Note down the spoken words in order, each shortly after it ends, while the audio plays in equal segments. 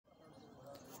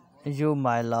You,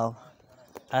 my love,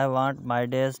 I want my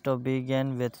days to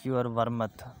begin with your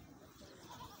warmth.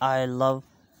 I love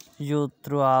you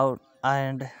throughout,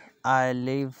 and I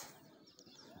leave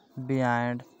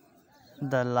behind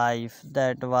the life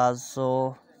that was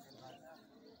so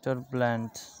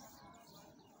turbulent.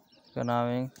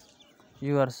 Knowing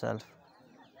yourself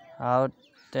out,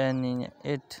 turning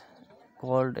it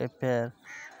cold appear,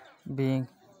 being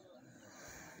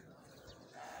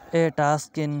a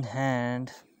task in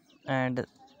hand, and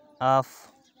of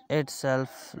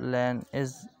itself land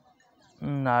is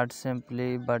not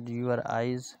simply, but your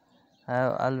eyes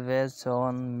have always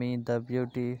shown me the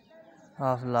beauty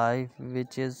of life,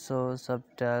 which is so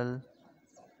subtle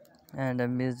and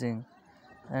amazing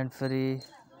and free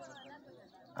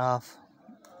of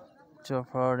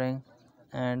suffering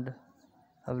and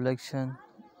affliction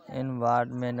in what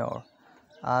manner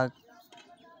our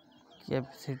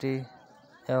capacity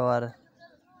ever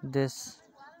this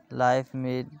life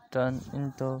may turn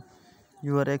into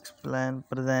your explained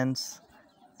presence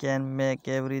can make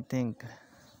everything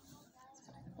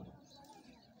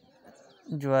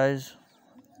joyous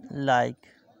like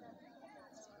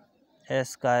a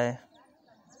sky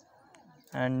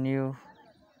and new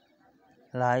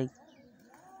like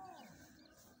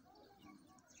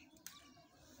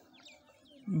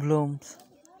blooms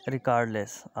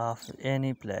regardless of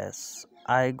any place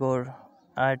I go.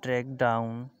 I track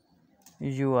down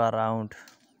you around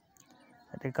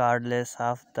regardless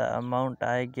of the amount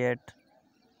I get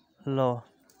low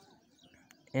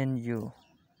in you.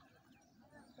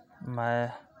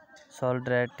 My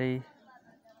solidarity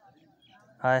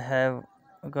I have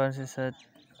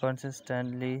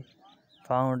consistently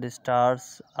found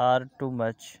stars are too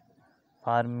much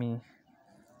for me,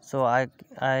 so I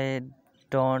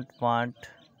don't want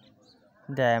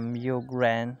them. You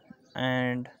grant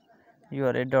and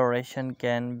your adoration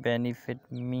can benefit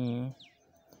me,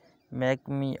 make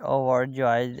me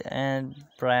overjoyed and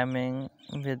brimming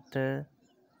with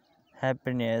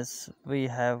happiness. We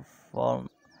have formed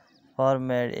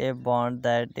a bond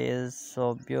that is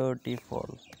so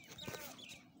beautiful.